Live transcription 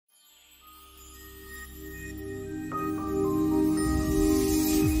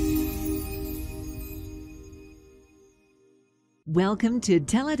Welcome to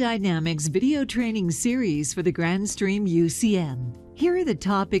TeleDynamics video training series for the Grandstream UCM. Here are the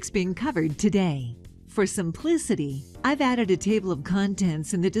topics being covered today. For simplicity, I've added a table of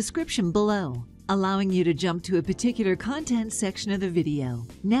contents in the description below, allowing you to jump to a particular content section of the video.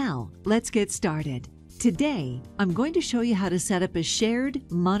 Now, let's get started. Today, I'm going to show you how to set up a shared,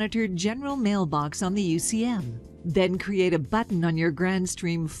 monitored general mailbox on the UCM. Then create a button on your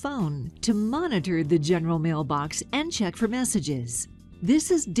Grandstream phone to monitor the general mailbox and check for messages.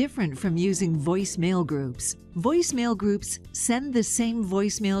 This is different from using voicemail groups. Voicemail groups send the same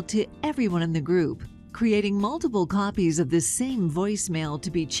voicemail to everyone in the group, creating multiple copies of the same voicemail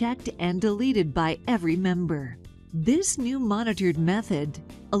to be checked and deleted by every member. This new monitored method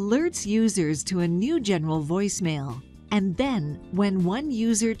alerts users to a new general voicemail, and then when one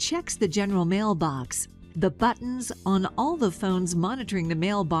user checks the general mailbox, the buttons on all the phones monitoring the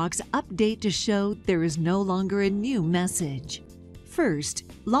mailbox update to show there is no longer a new message. First,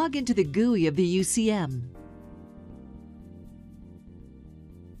 log into the GUI of the UCM.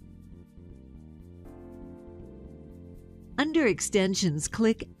 Under Extensions,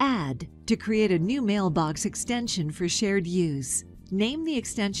 click Add to create a new mailbox extension for shared use. Name the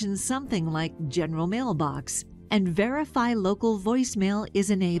extension something like General Mailbox and verify local voicemail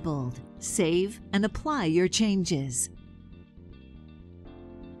is enabled. Save and apply your changes.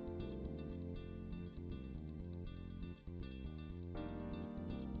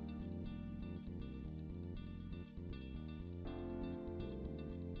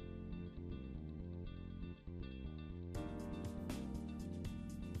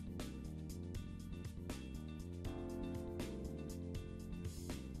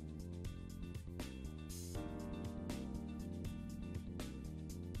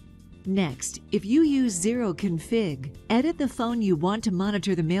 Next, if you use zero-config, edit the phone you want to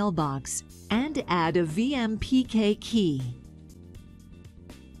monitor the mailbox and add a VMPK key.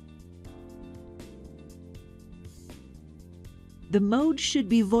 The mode should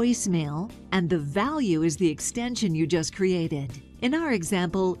be voicemail, and the value is the extension you just created. In our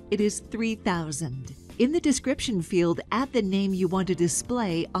example, it is 3000. In the description field, add the name you want to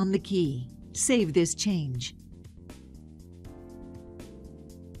display on the key. Save this change.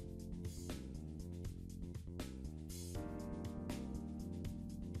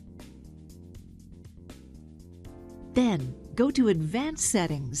 Then, go to Advanced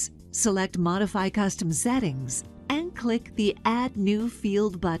Settings, select Modify Custom Settings, and click the Add New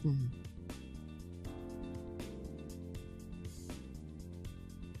Field button.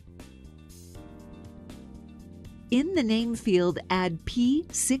 In the name field, add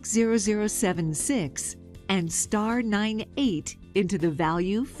P60076 and *98 into the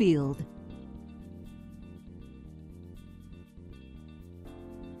Value field.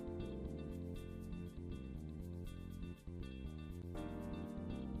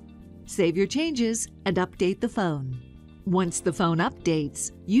 Save your changes and update the phone. Once the phone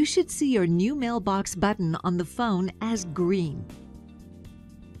updates, you should see your new mailbox button on the phone as green.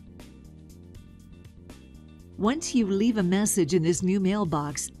 Once you leave a message in this new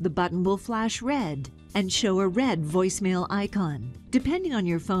mailbox, the button will flash red and show a red voicemail icon, depending on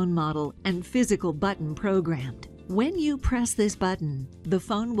your phone model and physical button programmed. When you press this button, the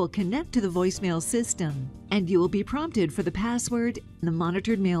phone will connect to the voicemail system, and you will be prompted for the password in the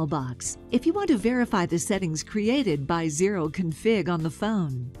monitored mailbox. If you want to verify the settings created by zero-config on the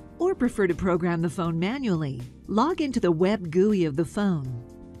phone, or prefer to program the phone manually, log into the web GUI of the phone.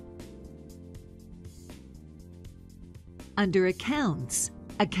 Under Accounts,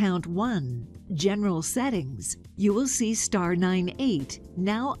 Account 1, General Settings, you will see *98,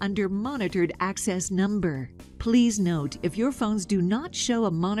 now under Monitored Access Number. Please note, if your phones do not show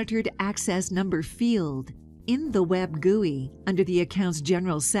a Monitored Access Number field in the web GUI under the Account's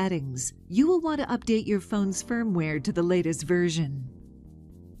General Settings, you will want to update your phone's firmware to the latest version.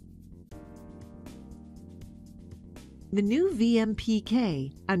 The new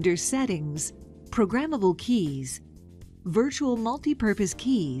VMPK under Settings, Programmable Keys, Virtual Multipurpose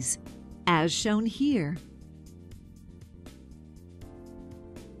Keys, as shown here.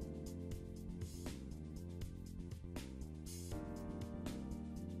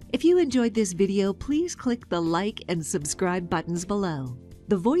 If you enjoyed this video, please click the like and subscribe buttons below.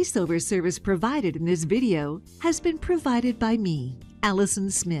 The voiceover service provided in this video has been provided by me,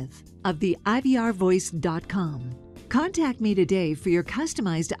 Allison Smith, of the IVRVoice.com. Contact me today for your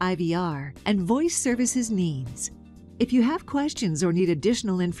customized IVR and voice services needs. If you have questions or need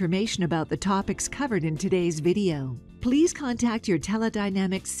additional information about the topics covered in today's video, please contact your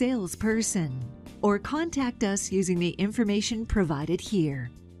TeleDynamics salesperson or contact us using the information provided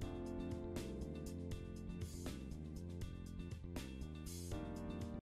here.